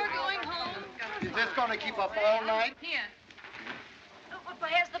we ever going home? Is this going to keep up all night? Here.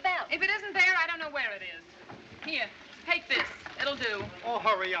 Where's the bell? If it isn't there, I don't know where it is. Here, take this. It'll do. Oh,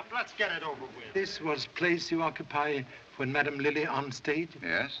 hurry up. Let's get it over with. This was place you occupy when Madame Lily on stage?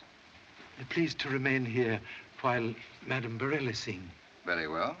 Yes. Please to remain here while Madame Borelli sing. Very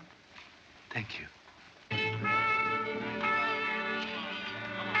well. Thank you.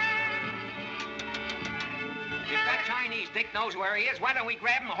 If that Chinese dick knows where he is, why don't we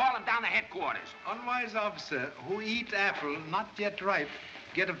grab him and haul him down to headquarters? Unwise officer who eat apple not yet ripe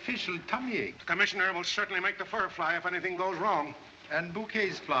get official tummy ache. The commissioner will certainly make the fur fly if anything goes wrong. And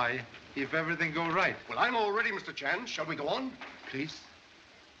bouquets fly if everything go right. Well, I'm all ready, Mr. Chan. Shall we go on? Please.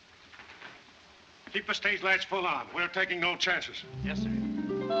 Keep the stage lights full on. We're taking no chances. Yes, sir.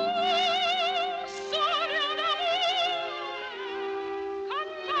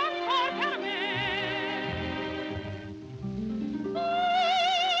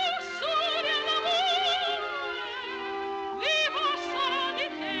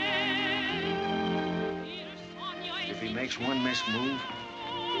 If he makes one missed move,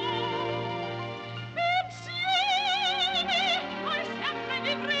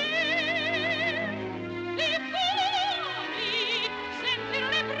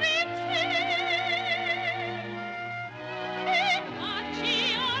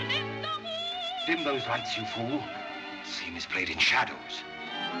 dim those lights, you fool. Scene is played in shadows.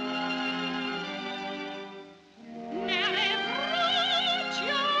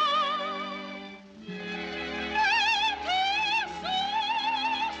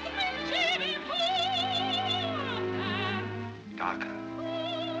 Darker.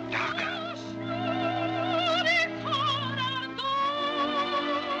 Darker.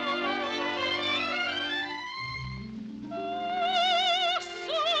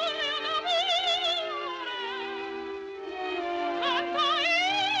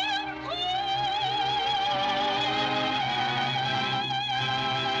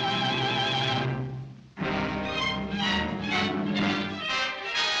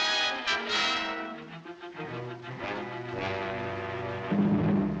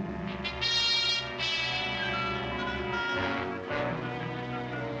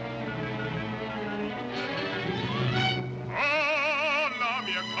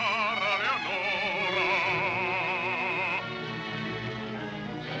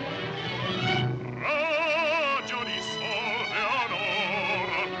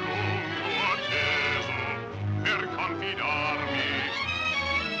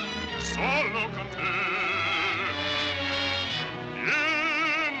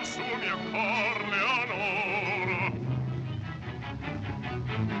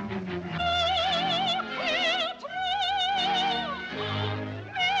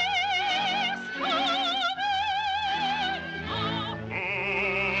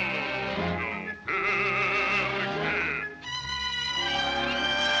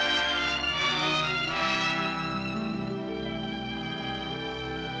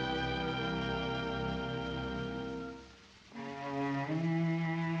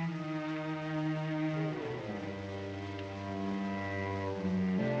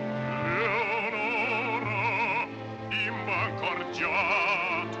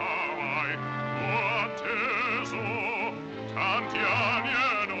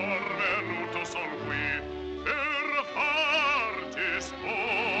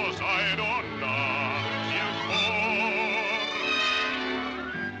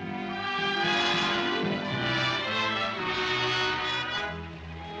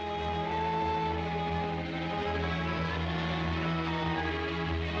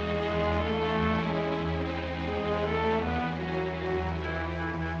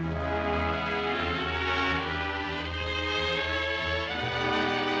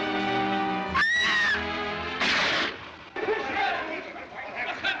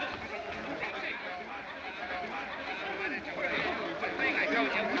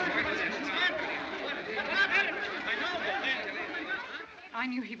 I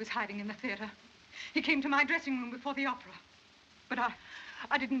knew he was hiding in the theater. He came to my dressing room before the opera. But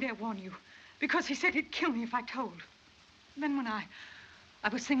I didn't dare warn you, because he said he'd kill me if I told. Then when I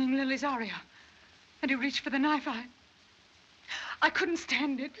was singing Lily's aria, and he reached for the knife, I couldn't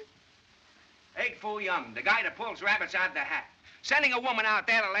stand it. Egg Foo Young, the guy that pulls rabbits out of the hat. Sending a woman out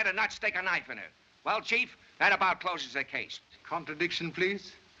there to let a nut stick a knife in her. Well, Chief, that about closes the case. Contradiction,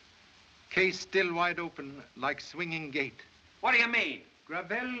 please. Case still wide open, like swinging gate. What do you mean?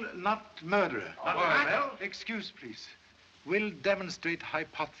 Gravel, not murderer. Not Gravel? Excuse, please. Will demonstrate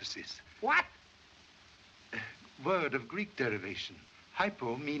hypothesis. What? Word of Greek derivation.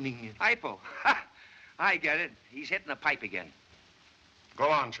 Hypo meaning... Hypo? Ha! I get it. He's hitting the pipe again. Go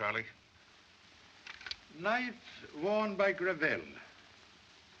on, Charlie. Knife worn by Gravel.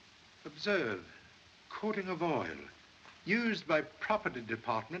 Observe, coating of oil, used by property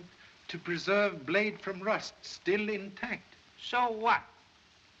department to preserve blade from rust, still intact. So what?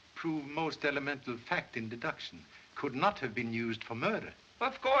 Prove most elemental fact in deduction. Could not have been used for murder.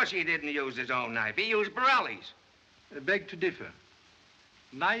 Of course he didn't use his own knife. He used Borelli's. I beg to differ.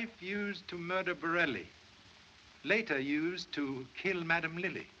 Knife used to murder Borelli, later used to kill Madame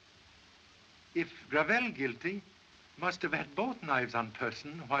Lily. If Gravel guilty, must have had both knives on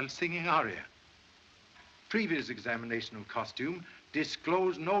person while singing aria. Previous examination of costume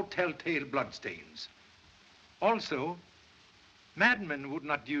disclosed no telltale bloodstains. Also, madman would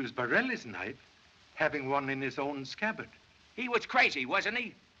not use Borelli's knife, having one in his own scabbard. He was crazy, wasn't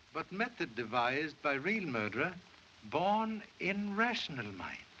he? But method devised by real murderer, born in rational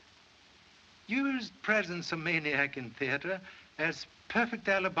mind. Used presence of maniac in theater as perfect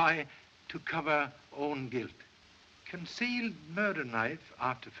alibi to cover own guilt. Concealed murder knife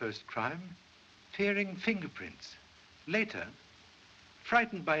after first crime, fearing fingerprints. Later,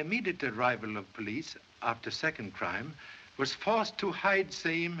 frightened by immediate arrival of police after second crime, was forced to hide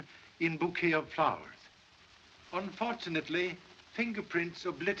same in bouquet of flowers. Unfortunately, fingerprints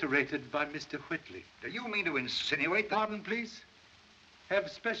obliterated by Mr. Whitley. Do you mean to insinuate that? Pardon, please. Have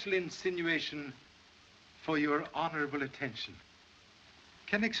special insinuation for your honorable attention.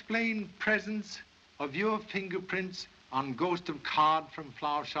 Can explain presence of your fingerprints on ghost of card from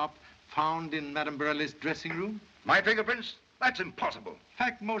flower shop found in Madame Borelli's dressing room? My fingerprints? That's impossible.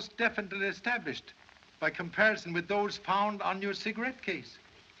 Fact most definitely established by comparison with those found on your cigarette case.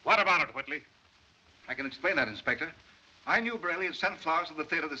 What about it, Whitley? I can explain that, Inspector. I knew Borelli had sent flowers to the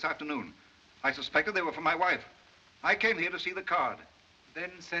theater this afternoon. I suspected they were for my wife. I came here to see the card.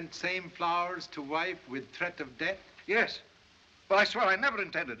 Then sent same flowers to wife with threat of death? Yes. But I swear I never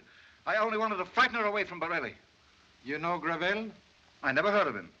intended. I only wanted to frighten her away from Borelli. You know Gravel? I never heard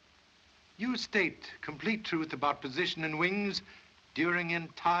of him. You state complete truth about position and wings during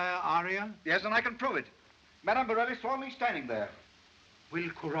entire aria? Yes, and I can prove it. Madame Borelli saw me standing there. Will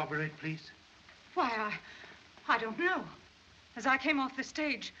corroborate, please? Why, I don't know. As I came off the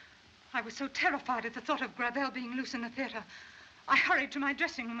stage, I was so terrified at the thought of Gravel being loose in the theater. I hurried to my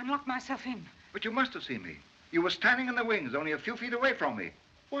dressing room and locked myself in. But you must have seen me. You were standing in the wings, only a few feet away from me.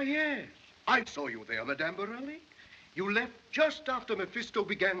 Why, yes. I saw you there, Madame Borelli. You left just after Mephisto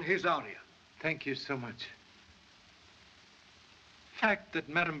began his aria. Thank you so much. Fact that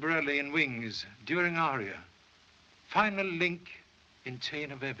Madame Borelli in wings during aria. Final link in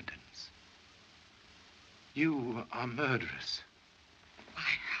chain of evidence. You are murderous.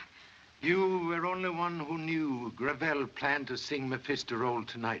 You were only one who knew Gravel planned to sing Mephisto role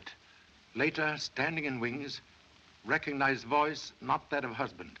tonight. Later, standing in wings, recognized voice not that of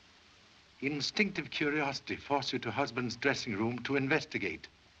husband. Instinctive curiosity forced you to husband's dressing room to investigate.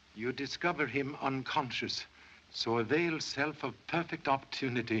 You discover him unconscious, so avail self of perfect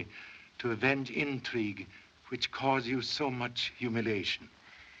opportunity to avenge intrigue which caused you so much humiliation.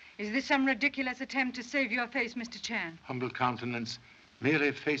 Is this some ridiculous attempt to save your face, Mr. Chan? Humble countenance,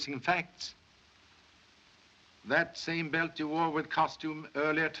 merely facing facts. That same belt you wore with costume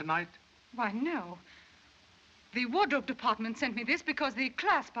earlier tonight? Why, no. The wardrobe department sent me this because the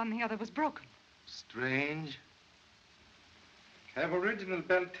clasp on the other was broken. Strange. Have original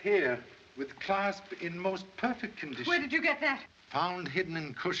belt here with clasp in most perfect condition. Where did you get that? Found hidden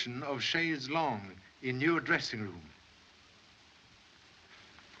in cushion of chaise longue in your dressing room.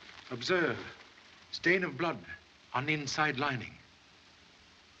 Observe, stain of blood on inside lining.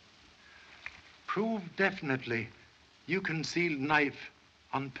 Prove definitely you concealed knife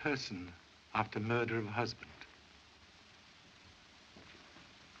on person after murder of husband.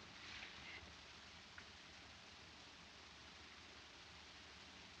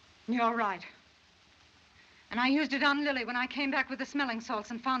 You're right. And I used it on Lily when I came back with the smelling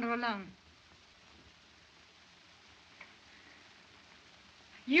salts and found her alone.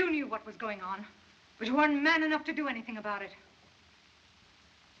 You knew what was going on, but you weren't man enough to do anything about it.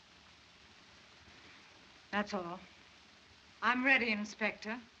 That's all. I'm ready,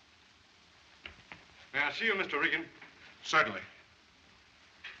 Inspector. May I see you, Mr. Regan? Certainly.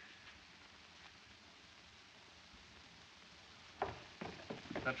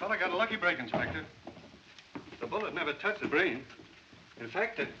 That fella got a lucky break, Inspector. The bullet never touched the brain. In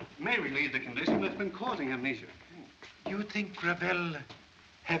fact, it may relieve the condition that's been causing amnesia. You think Gravel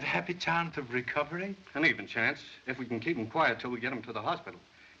have happy chance of recovery? An even chance, if we can keep him quiet till we get him to the hospital.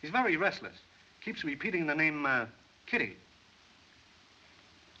 He's very restless. Keeps repeating the name, Kitty.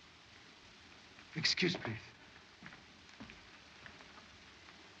 Excuse, please.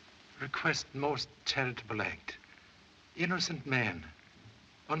 Request most charitable act. Innocent man,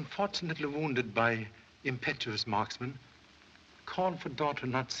 unfortunately wounded by impetuous marksman, called for daughter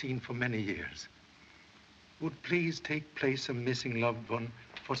not seen for many years. Would please take place of missing loved one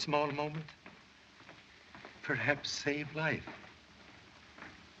for small moment? Perhaps save life.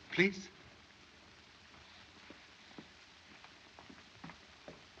 Please.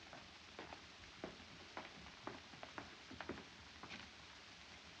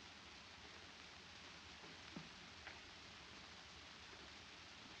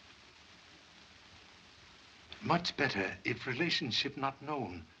 Much better if relationship not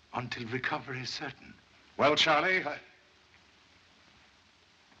known until recovery is certain. Well, Charlie,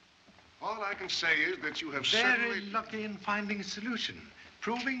 all I can say is that you have Very lucky in finding a solution,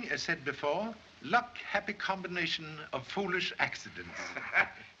 proving, as said before, luck, happy combination of foolish accidents.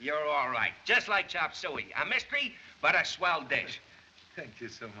 You're all right. Just like chop suey. A mystery, but a swell dish. Thank you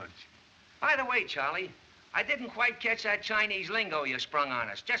so much. By the way, Charlie, I didn't quite catch that Chinese lingo you sprung on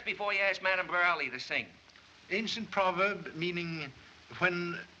us just before you asked Madame Borelli to sing. Ancient proverb meaning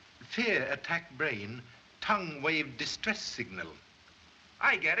when fear attacked brain, tongue waved distress signal.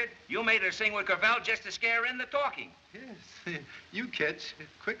 I get it. You made her sing with Gravel just to scare in the talking. Yes, you catch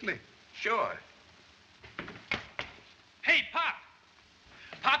quickly. Sure. Hey, Pop!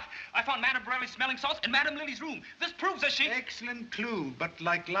 Pop, I found Madame Borelli's smelling salts in Madame Lily's room. This proves that she... Excellent clue, but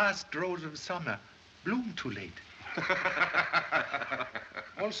like last rose of summer, bloom too late.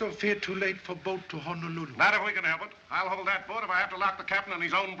 Also fear too late for boat to Honolulu. Not if we can help it. I'll hold that boat if I have to lock the captain in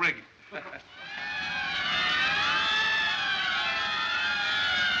his own brig.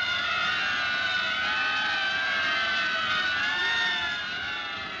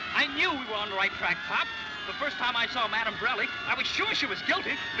 I knew we were on the right track, Pop. The first time I saw Madame Borelli, I was sure she was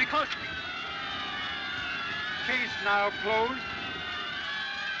guilty because... Case now closed.